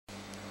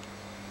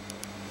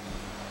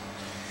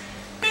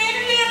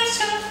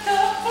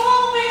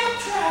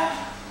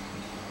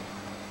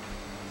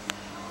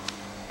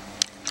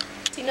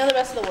Do you know the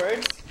rest of the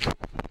words?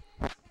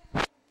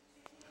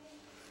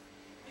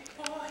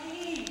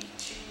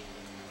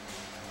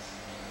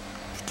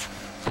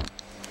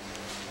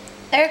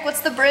 Eric,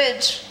 what's the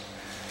bridge?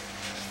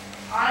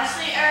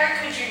 Honestly, Eric,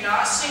 could you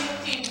not sing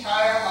with the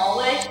entire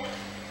hallway?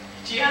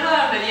 Do you have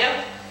that on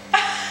video?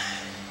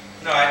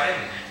 No, I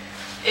didn't.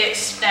 It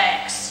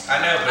stinks.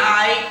 I know, but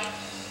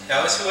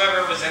that was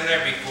whoever was in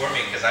there before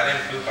me because I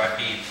didn't poop, I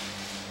peed.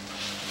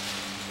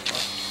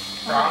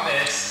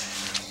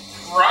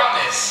 Promise.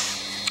 Promise.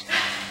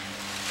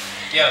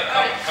 Yo,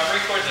 come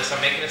record this. I'm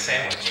making a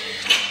sandwich.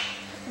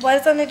 Why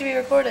does that need to be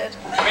recorded?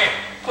 Come here.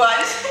 Why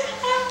does it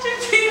have to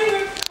be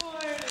recorded?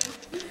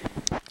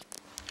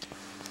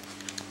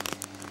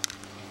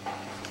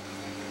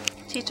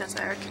 Teach us,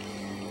 Eric.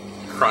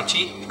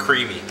 Crunchy,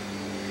 creamy.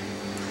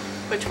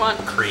 Which one?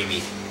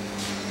 Creamy.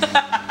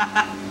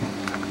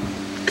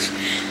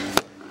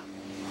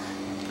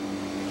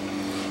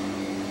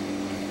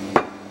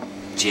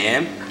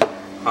 Jam,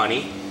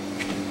 honey,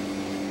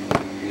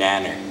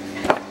 nanner.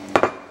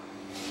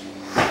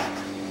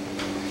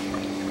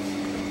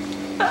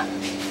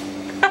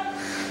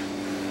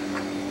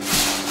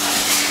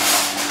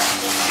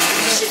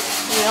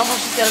 We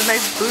almost just got a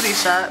nice booty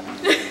shot.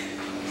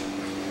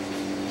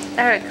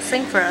 Eric,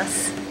 sing for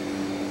us.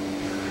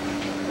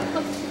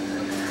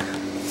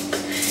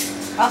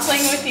 I'll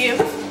sing with you.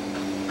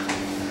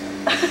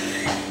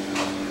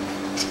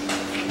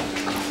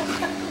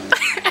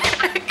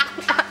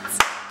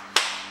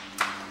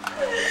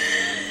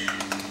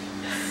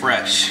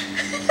 Fresh.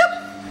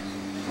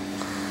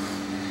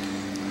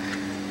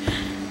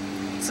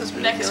 This is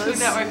ridiculous. Next Food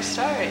Network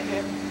star right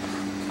here.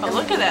 Oh,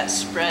 look at that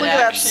spread Look at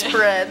that action.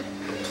 spread.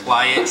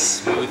 Apply it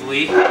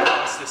smoothly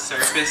across the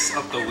surface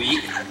of the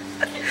wheat.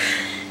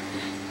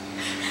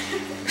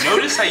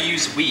 Notice I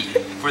use wheat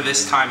for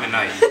this time of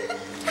night.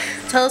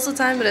 Tell us what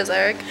time it is,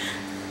 Eric.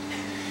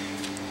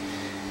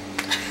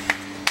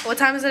 What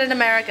time is it in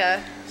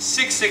America?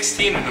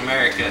 6:16 in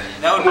America.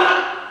 That would be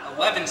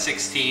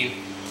 11:16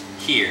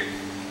 here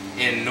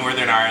in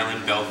Northern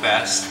Ireland,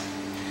 Belfast.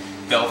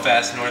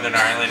 Belfast, Northern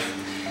Ireland.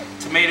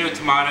 Tomato,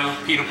 tomato,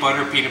 peanut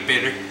butter, peanut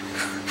bitter.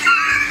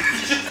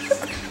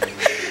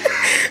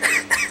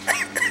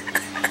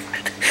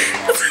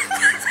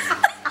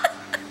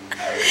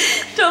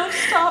 Don't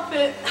stop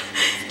it.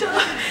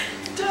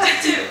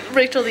 Don't.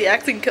 Rachel, the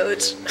acting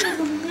coach.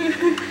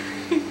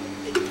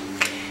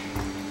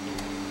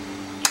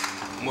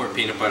 More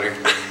peanut butter.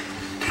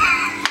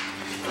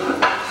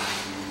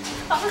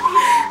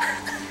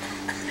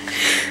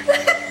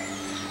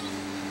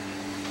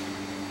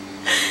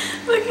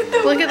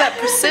 Look at that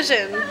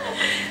precision.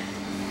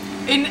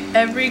 In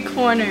every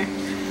corner.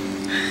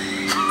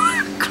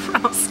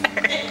 Gross,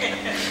 Eric.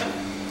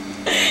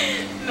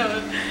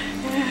 No.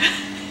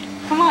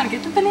 Come on,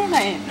 get the banana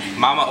in.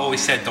 Mama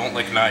always said don't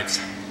lick knives.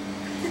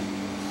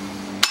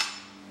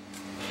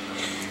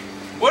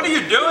 What are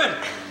you doing?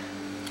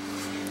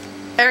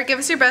 Eric, give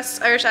us your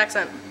best Irish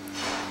accent.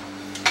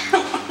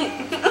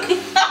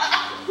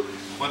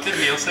 What did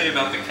Neil say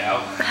about the cow?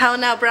 How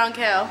now, brown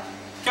cow?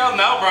 Cow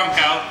now, brown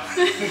cow.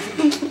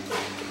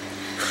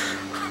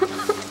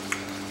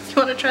 You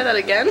want to try that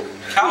again?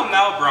 Cow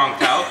now, brown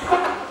cow.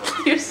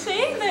 You're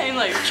saying that in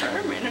like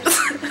German or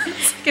something.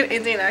 It's like an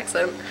Indian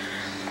accent.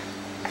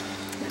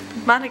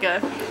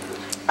 Monica,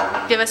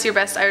 give us your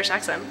best Irish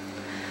accent.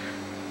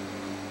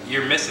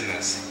 You're missing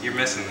this. You're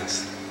missing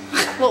this.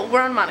 Well,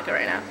 we're on Monica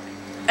right now.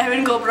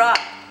 Erin go bra.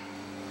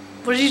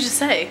 What did you just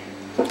say?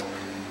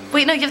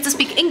 Wait, no, you have to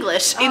speak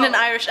English in an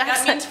Irish accent.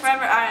 That means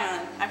forever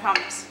Ireland, I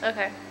promise.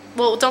 Okay.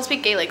 Well, don't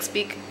speak Gaelic,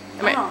 speak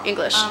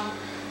English.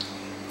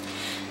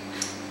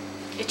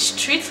 It's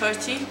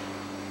 3:30.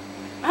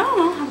 I don't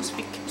know how to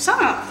speak.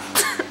 Stop.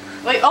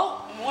 Wait,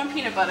 oh, more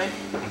peanut butter.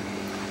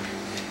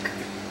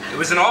 It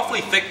was an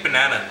awfully thick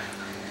banana.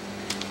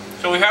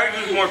 So we had to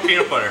use more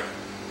peanut butter.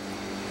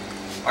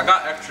 I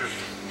got extras.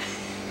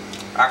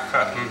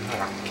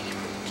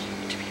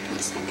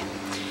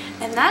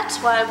 And that's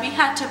why we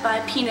had to buy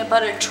peanut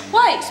butter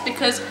twice,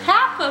 because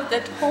half of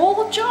the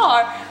whole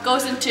jar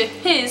goes into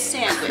his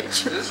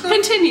sandwich.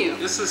 Continue.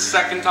 This is the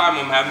second time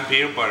I'm having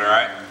peanut butter,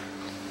 right?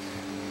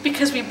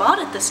 Because we bought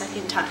it the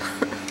second time.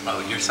 Oh,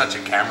 you're such a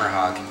camera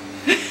hog.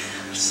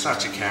 You're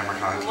such a camera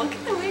hog. Look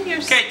at the way you're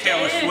Okay,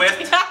 Taylor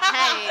Swift.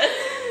 Hey,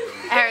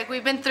 Eric,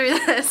 we've been through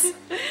this.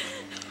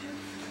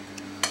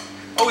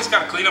 Always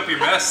gotta clean up your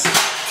mess.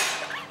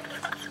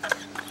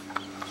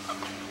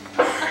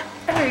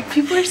 Eric,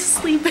 people are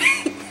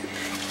sleeping.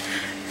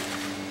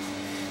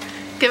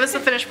 Give us the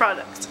finished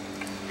product.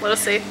 Let us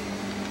see.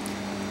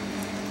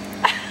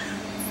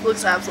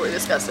 Looks absolutely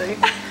disgusting.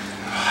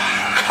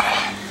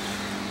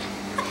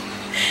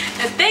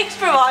 And thanks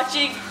for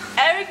watching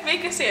Eric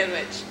Make a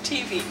Sandwich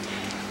TV.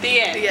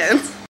 The end. The end.